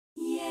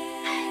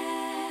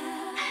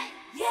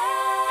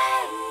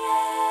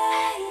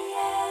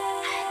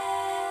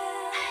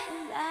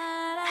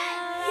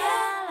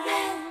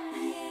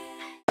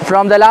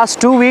From the last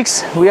 2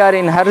 weeks, we are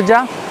in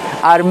Harja.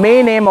 Our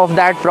main aim of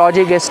that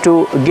project is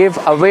to give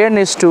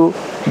awareness to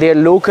their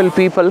local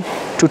people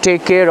to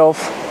take care of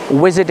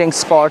visiting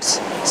spots,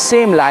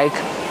 same like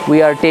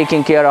we are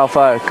taking care of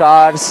our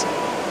cars,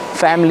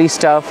 family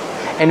stuff,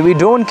 and we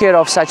don't care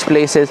of such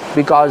places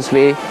because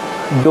we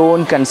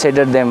don't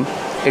consider them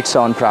its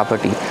own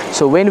property.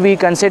 So when we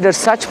consider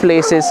such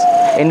places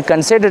and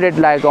consider it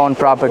like own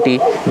property,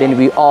 then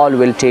we all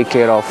will take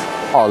care of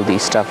all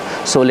these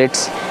stuff. So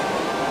let's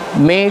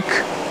make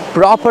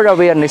proper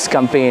awareness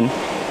campaign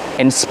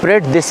and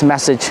spread this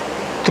message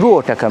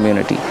throughout a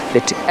community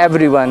that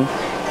everyone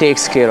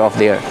takes care of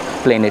their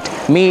planet.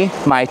 Me,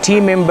 my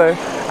team member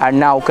are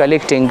now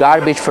collecting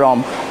garbage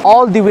from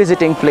all the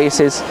visiting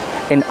places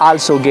and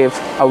also give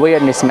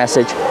awareness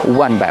message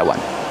one by one.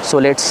 So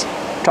let's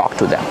talk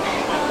to them.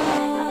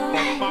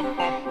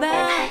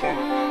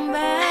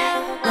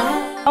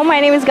 Oh, my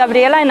name is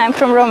Gabriela and I'm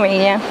from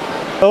Romania.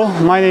 Hello,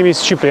 my name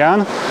is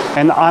Ciprian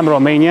and I'm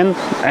Romanian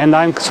and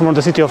I'm from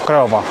the city of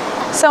Craiova.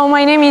 So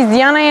my name is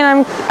Diana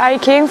and I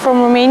came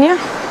from Romania.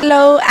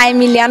 Hello, I'm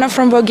Ileana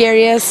from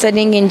Bulgaria,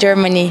 studying in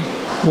Germany.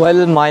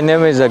 Well, my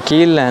name is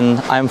Akil and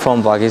I'm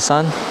from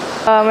Pakistan.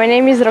 My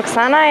name is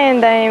Roxana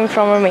and I am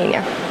from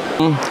Romania.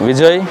 I'm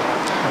Vijay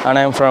and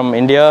I'm from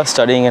India,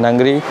 studying in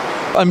Hungary.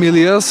 I'm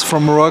Elias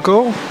from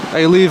Morocco.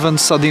 I live and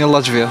study in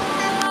Latvia.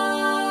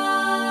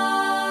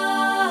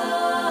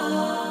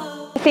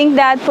 I think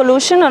that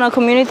pollution on a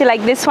community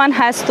like this one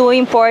has two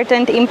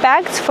important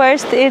impacts.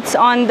 First, it's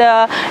on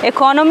the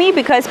economy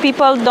because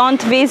people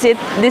don't visit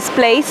this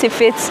place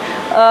if it's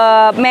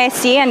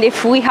messy and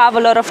if we have a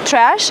lot of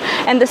trash.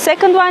 And the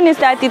second one is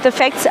that it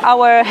affects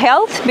our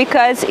health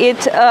because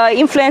it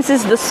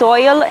influences the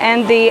soil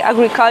and the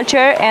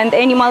agriculture and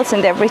animals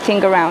and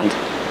everything around.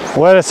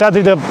 Well,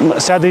 sadly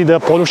the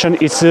pollution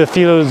is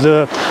feels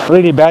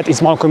really bad in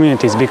small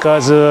communities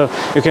because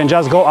you can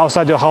just go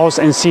outside your house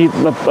and see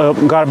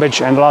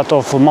garbage and a lot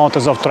of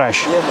mountains of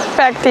trash. The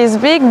impact is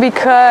big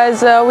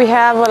because we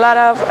have a lot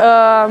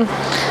of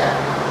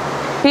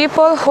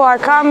people who are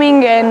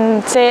coming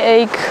and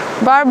take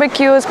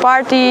barbecues,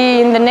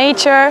 party in the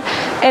nature,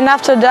 and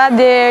after that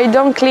they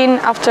don't clean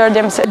after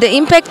themselves. The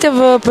impact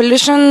of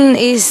pollution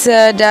is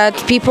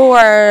that people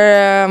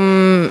are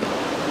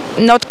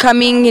not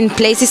coming in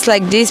places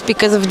like this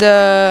because of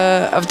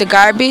the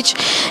garbage,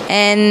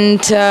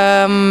 and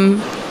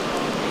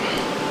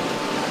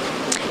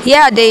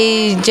yeah,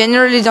 they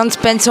generally don't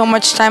spend so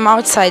much time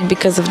outside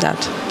because of that.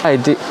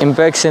 It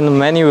impacts in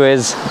many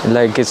ways,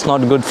 like it's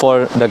not good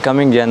for the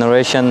coming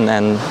generation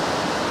and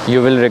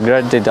you will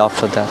regret it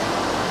after that.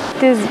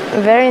 It is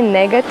very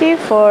negative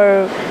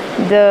for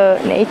the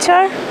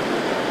nature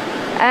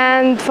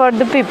and for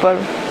the people,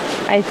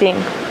 I think,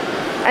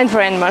 and for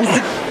animals.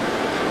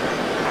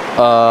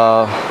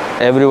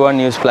 Everyone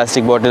use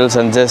plastic bottles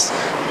and just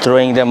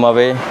throwing them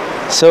away,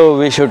 so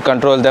we should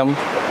control them.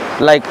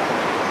 Like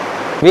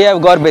we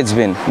have garbage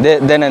bin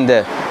then and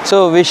there,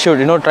 so we should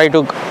try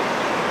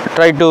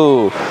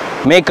to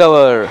make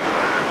our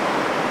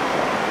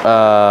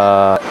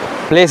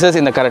places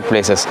in the correct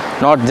places,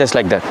 not just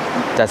like that.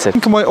 That's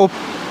it. My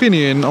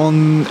opinion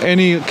on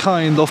any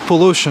kind of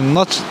pollution,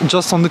 not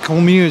just on the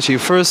community.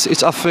 First,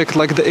 it affects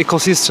like the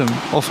ecosystem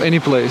of any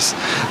place.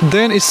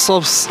 Then it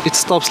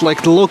stops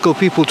like the local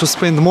people to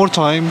spend more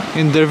time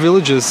in their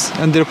villages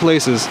and their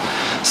places.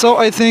 So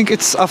I think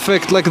it's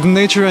affect like the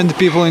nature and the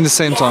people in the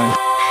same time.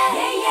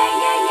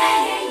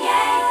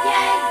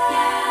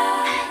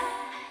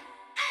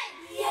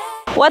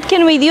 What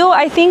can we do?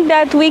 I think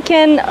that we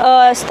can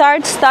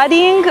start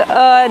studying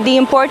the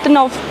importance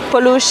of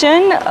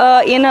pollution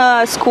in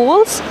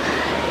schools,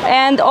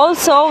 and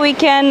also we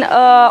can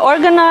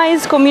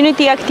organize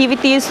community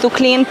activities to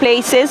clean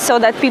places so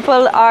that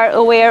people are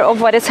aware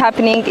of what is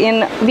happening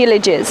in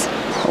villages.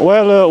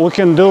 Well, we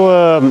can do,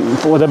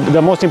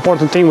 the most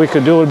important thing we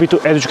could do would be to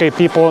educate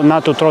people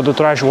not to throw the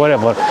trash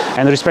wherever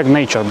and respect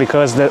nature,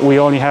 because we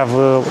only have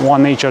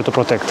one nature to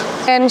protect.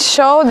 And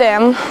show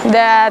them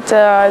that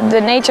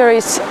the nature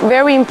is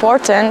very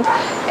important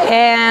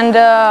and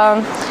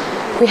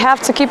we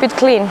have to keep it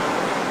clean.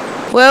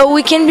 Well,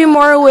 we can be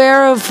more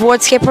aware of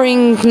what's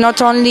happening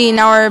not only in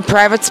our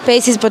private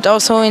spaces but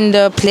also in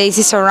the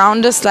places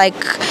around us,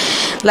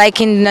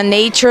 like in the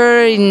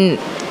nature.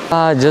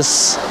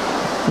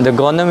 The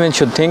government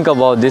should think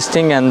about this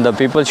thing and the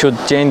people should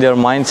change their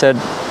mindset.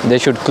 They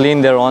should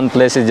clean their own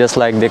places just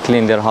like they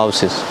clean their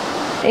houses.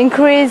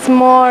 Increase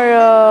more,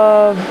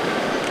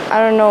 I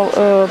don't know,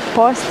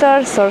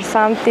 posters or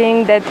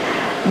something that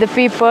the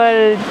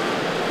people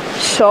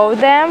show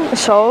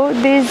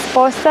these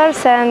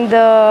posters and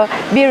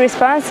be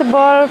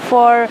responsible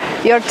for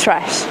your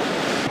trash.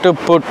 To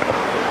put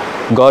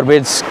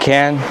garbage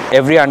can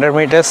every 100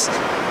 meters.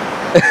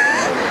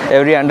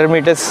 Every 100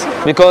 meters,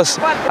 because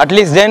at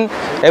least then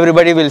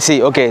everybody will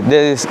see, okay,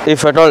 there is,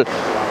 if at all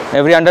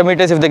every 100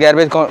 meters if the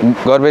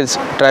garbage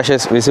trash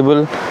is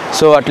visible,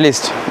 so at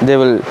least they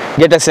will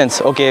get a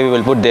sense, okay, we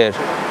will put there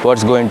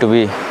what's going to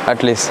be,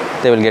 at least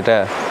they will get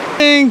a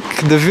I think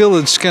the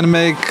village can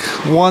make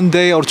 1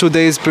 day or 2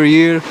 days per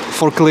year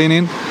for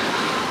cleaning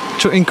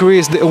to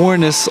increase the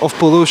awareness of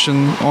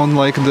pollution on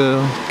like the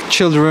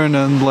children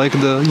and like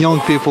the young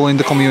people in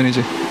the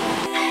community.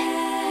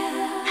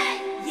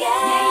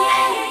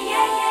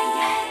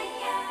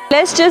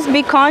 Let's just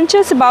be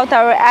conscious about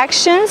our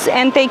actions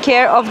and take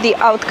care of the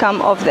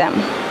outcome of them.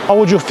 How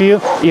would you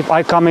feel if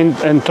I come in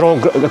and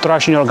throw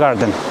trash in your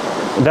garden?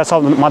 That's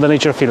how Mother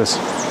Nature feels.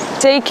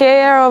 Take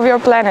care of your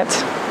planet.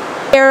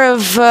 Care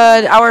of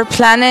our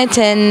planet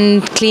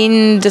and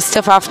clean the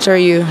stuff after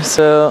you.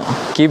 So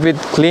keep it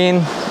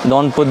clean.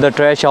 Don't put the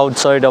trash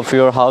outside of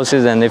your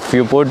houses, and if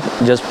you put,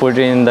 just put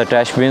it in the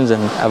trash bins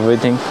and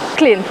everything.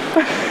 Clean.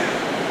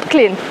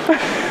 Clean.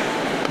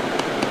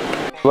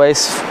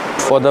 Advice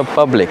for the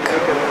public.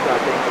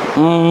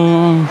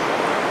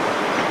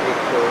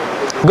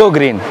 Go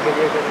green.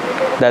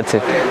 That's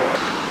it.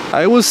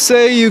 I would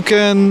say you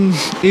can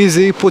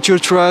easily put your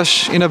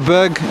trash in a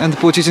bag and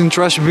put it in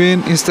trash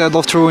bin instead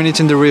of throwing it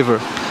in the river.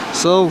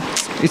 So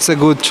it's a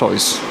good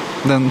choice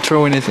than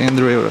throwing it in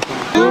the river.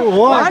 2,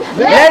 1,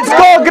 let's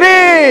go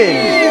green!